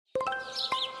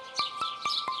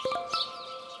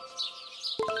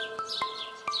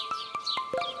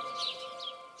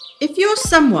If you're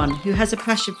someone who has a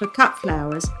passion for cut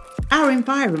flowers, our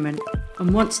environment,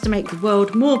 and wants to make the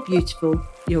world more beautiful,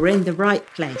 you're in the right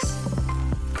place.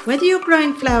 Whether you're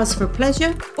growing flowers for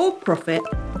pleasure or profit,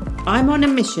 I'm on a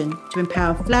mission to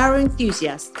empower flower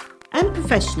enthusiasts and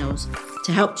professionals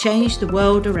to help change the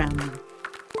world around them.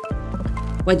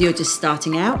 Whether you're just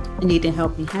starting out and need a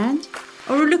helping hand,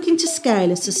 or are looking to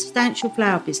scale a substantial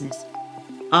flower business,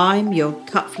 I'm your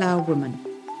cut flower woman.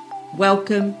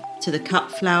 Welcome to the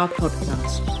Cut Flower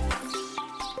Podcast.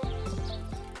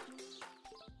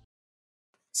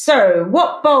 So,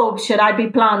 what bulbs should I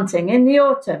be planting in the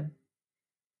autumn?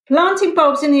 Planting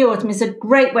bulbs in the autumn is a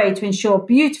great way to ensure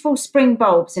beautiful spring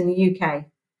bulbs in the UK.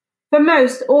 For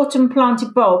most autumn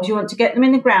planted bulbs, you want to get them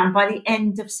in the ground by the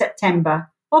end of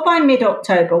September or by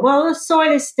mid-October while the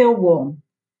soil is still warm.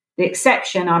 The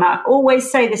exception, and I always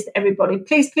say this to everybody,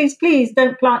 please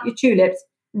don't plant your tulips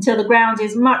until the ground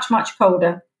is much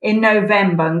colder in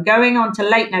November and going on to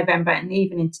late November and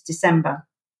even into December.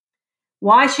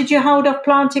 Why should you hold off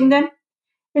planting them?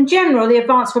 In general, the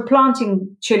advice for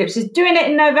planting tulips is doing it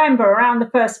in November around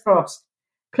the first frost.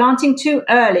 Planting too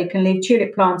early can leave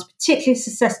tulip plants particularly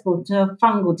susceptible to a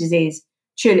fungal disease,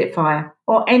 tulip fire,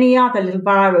 or any other little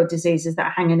viral diseases that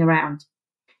are hanging around.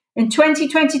 In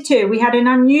 2022, we had an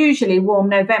unusually warm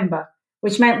November,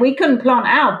 which meant we couldn't plant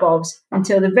our bulbs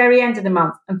until the very end of the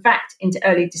month, in fact, into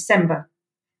early December.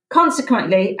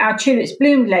 Consequently, our tulips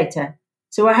bloomed later,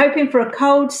 so we're hoping for a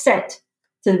cold set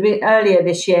to be earlier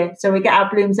this year, so we get our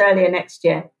blooms earlier next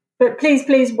year. But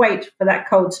please wait for that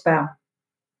cold spell.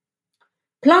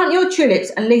 Plant your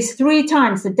tulips at least 3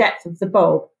 times the depth of the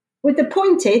bulb, with the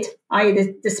pointed,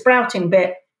 i.e. the sprouting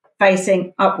bit,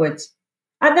 facing upwards.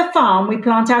 At the farm, we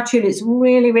plant our tulips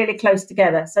really close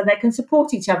together so they can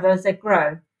support each other as they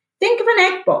grow. Think of an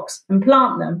egg box and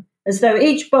plant them as though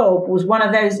each bulb was one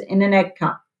of those in an egg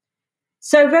cup.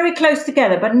 So very close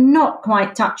together, but not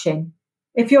quite touching.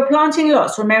 If you're planting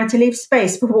lots, remember to leave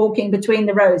space for walking between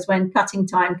the rows when cutting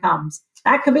time comes.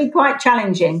 That can be quite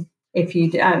challenging if you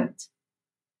don't.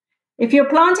 If you're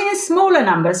planting in smaller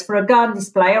numbers for a garden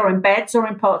display or in beds or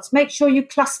in pots, make sure you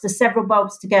cluster several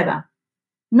bulbs together.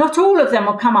 Not all of them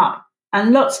will come up,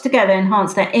 and lots together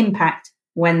enhance their impact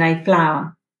when they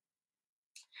flower.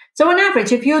 So on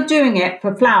average, if you're doing it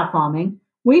for flower farming,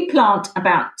 we plant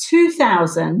about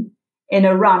 2,000 in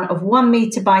a run of 1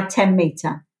 metre by 10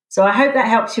 metre. So I hope that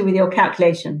helps you with your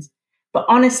calculations. But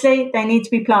honestly, they need to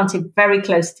be planted very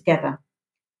close together.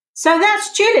 So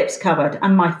that's tulips covered,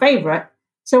 and my favourite.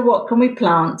 So what can we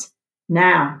plant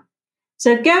now?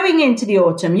 So going into the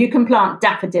autumn, you can plant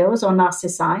daffodils or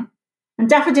narcissi. And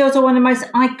daffodils are one of the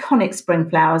most iconic spring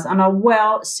flowers and are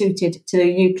well suited to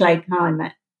the UK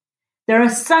climate. There are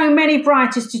so many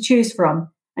varieties to choose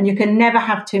from, and you can never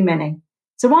have too many.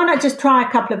 So why not just try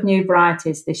a couple of new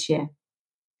varieties this year?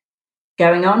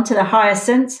 Going on to the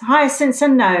hyacinths. Hyacinths are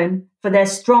known for their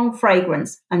strong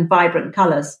fragrance and vibrant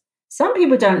colours. Some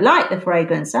people don't like the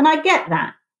fragrance, and I get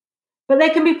that. But they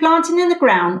can be planted in the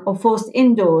ground or forced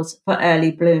indoors for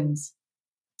early blooms.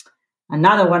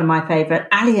 Another one of my favourite,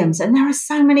 alliums, and there are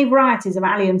so many varieties of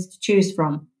alliums to choose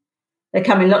from. They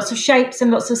come in lots of shapes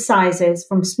and lots of sizes,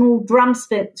 from small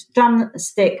drumstick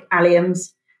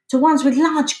alliums to ones with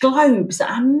large globes that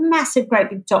have massive, great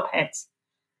big top heads.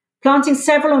 Planting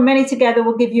several or many together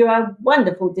will give you a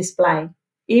wonderful display,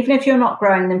 even if you're not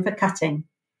growing them for cutting.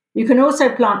 You can also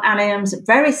plant alliums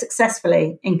very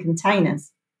successfully in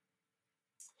containers.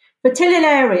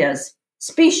 Fertilarias,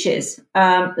 species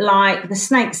like the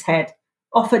snake's head,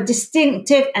 offer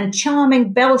distinctive and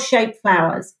charming bell-shaped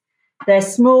flowers. They're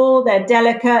small, they're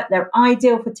delicate, they're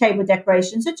ideal for table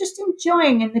decorations or just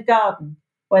enjoying in the garden,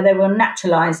 where they will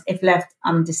naturalise if left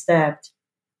undisturbed.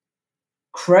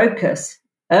 Crocus,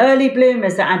 early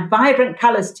bloomers that add vibrant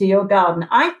colours to your garden.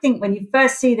 I think when you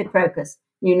first see the crocus,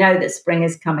 you know that spring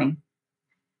is coming.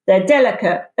 They're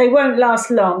delicate, they won't last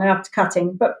long after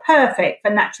cutting, but perfect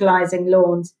for naturalising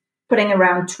lawns, putting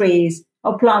around trees,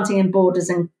 or planting in borders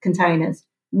and containers.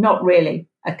 Not really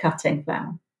a cutting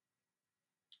flower.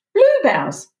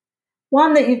 Bluebells,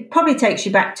 one that probably takes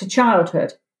you back to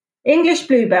childhood. English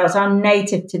bluebells are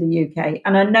native to the UK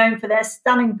and are known for their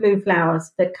stunning blue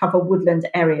flowers that cover woodland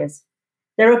areas.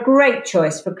 They're a great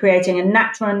choice for creating a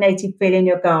natural and native feel in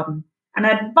your garden and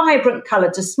add vibrant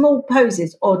colour to small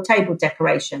posies or table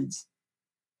decorations.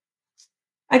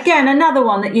 Again, another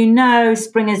one that you know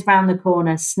spring is round the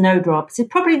corner, snowdrops, is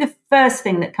probably the first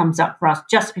thing that comes up for us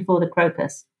just before the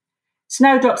crocus.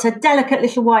 Snowdrops are delicate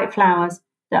little white flowers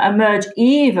that emerge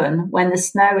even when the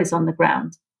snow is on the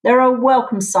ground. They're a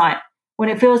welcome sight when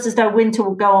it feels as though winter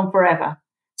will go on forever.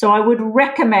 So I would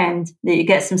recommend that you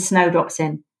get some snowdrops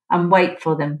in and wait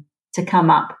for them to come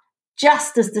up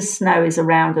just as the snow is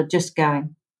around or just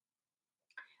going.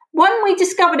 One we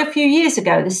discovered a few years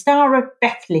ago, the Star of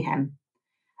Bethlehem.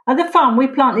 At the farm, we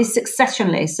plant these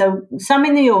successionally, so some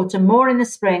in the autumn, more in the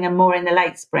spring and more in the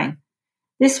late spring.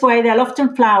 This way, they'll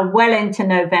often flower well into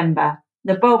November.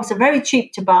 The bulbs are very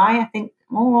cheap to buy. I think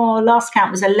last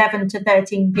count was 11 to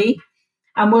 13p,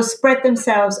 and will spread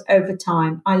themselves over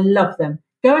time. I love them.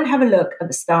 Go and have a look at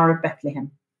the Star of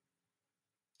Bethlehem.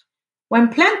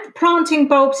 When planting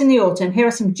bulbs in the autumn, here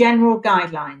are some general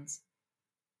guidelines.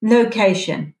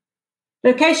 Location.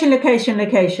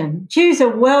 Location. Choose a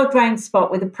well-drained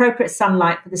spot with appropriate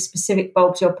sunlight for the specific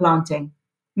bulbs you're planting.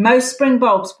 Most spring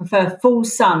bulbs prefer full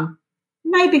sun.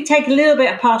 Maybe take a little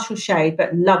bit of partial shade,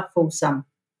 but love full sun.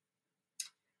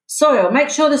 Soil. Make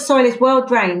sure the soil is well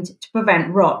drained to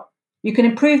prevent rot. You can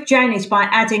improve drainage by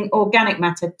adding organic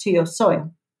matter to your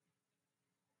soil.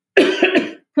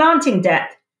 Planting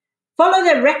depth. Follow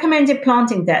the recommended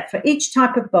planting depth for each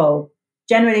type of bulb.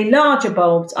 Generally, larger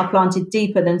bulbs are planted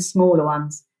deeper than smaller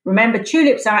ones. Remember,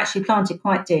 tulips are actually planted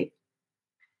quite deep.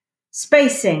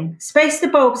 Spacing. Space the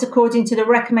bulbs according to the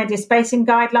recommended spacing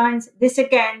guidelines. This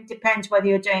again depends whether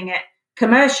you're doing it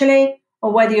commercially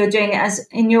or whether you're doing it as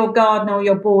in your garden or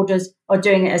your borders or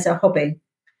doing it as a hobby.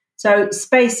 So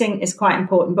spacing is quite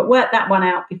important, but work that one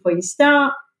out before you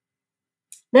start.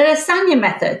 The lasagna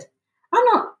method.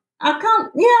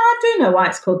 I do know why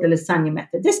it's called the lasagna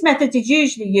method. This method is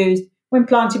usually used when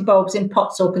planting bulbs in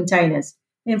pots or containers.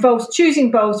 It involves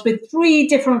choosing bulbs with 3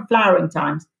 different flowering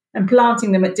times and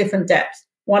planting them at different depths,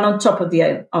 one on top of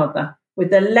the other, with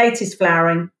the latest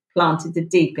flowering planted the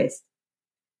deepest.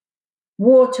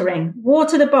 Watering.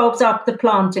 Water the bulbs after the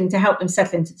planting to help them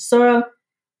settle into the soil.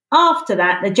 After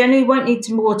that, they generally won't need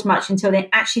to water much until they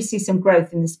actually see some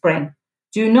growth in the spring.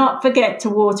 Do not forget to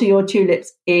water your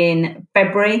tulips in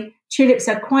February. Tulips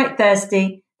are quite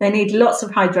thirsty. They need lots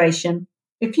of hydration.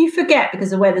 If you forget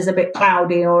because the weather's a bit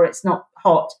cloudy or it's not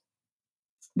hot,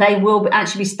 they will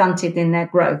actually be stunted in their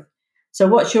growth. So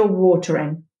watch your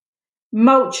watering.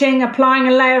 Mulching. Applying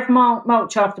a layer of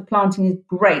mulch after planting is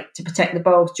great to protect the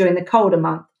bulbs during the colder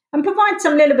month and provide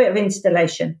some little bit of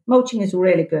insulation. Mulching is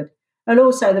really good. And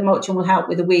also the mulching will help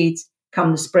with the weeds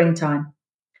come the springtime.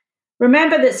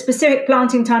 Remember that specific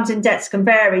planting times and depths can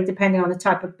vary depending on the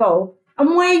type of bulb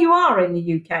and where you are in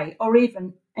the UK or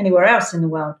even anywhere else in the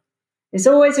world. It's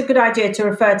always a good idea to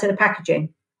refer to the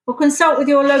packaging or consult with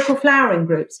your local flowering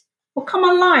groups or come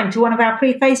online to one of our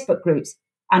free Facebook groups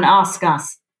and ask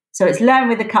us. So it's Learn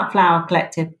with the Cut Flower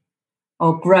Collective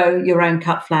or Grow Your Own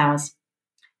Cut Flowers.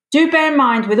 Do bear in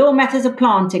mind with all methods of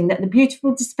planting that the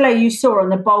beautiful display you saw on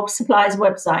the Bulb Suppliers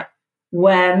website,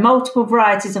 where multiple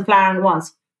varieties are flowering at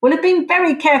once, will have been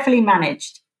very carefully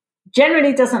managed.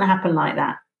 Generally doesn't happen like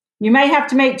that. You may have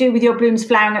to make do with your blooms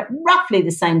flowering at roughly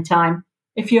the same time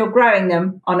if you're growing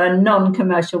them on a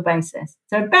non-commercial basis.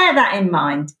 So bear that in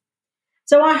mind.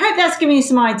 So I hope that's given you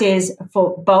some ideas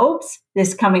for bulbs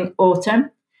this coming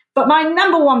autumn. But my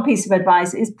number one piece of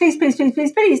advice is please don't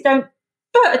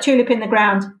put a tulip in the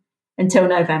ground until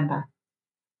November.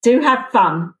 Do have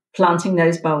fun planting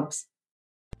those bulbs.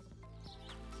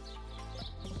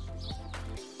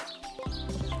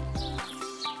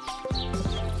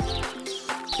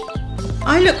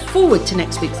 I look forward to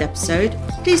next week's episode.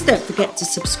 Please don't forget to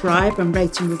subscribe and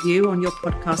rate and review on your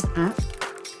podcast app.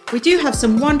 We do have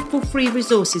some wonderful free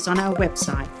resources on our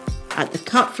website at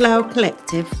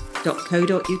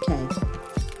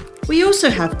thecutflowercollective.co.uk. We also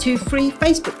have 2 free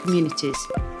Facebook communities,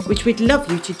 which we'd love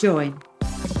you to join.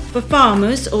 For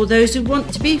farmers or those who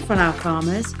want to be flower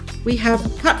farmers, we have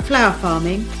Cut Flower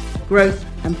Farming, Growth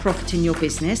and Profit in Your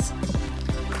Business.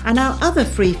 And our other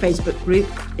free Facebook group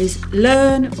is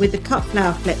Learn with the Cut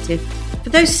Flower Collective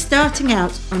for those starting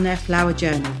out on their flower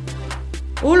journey.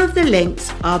 All of the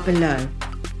links are below.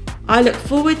 I look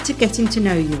forward to getting to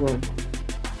know you all.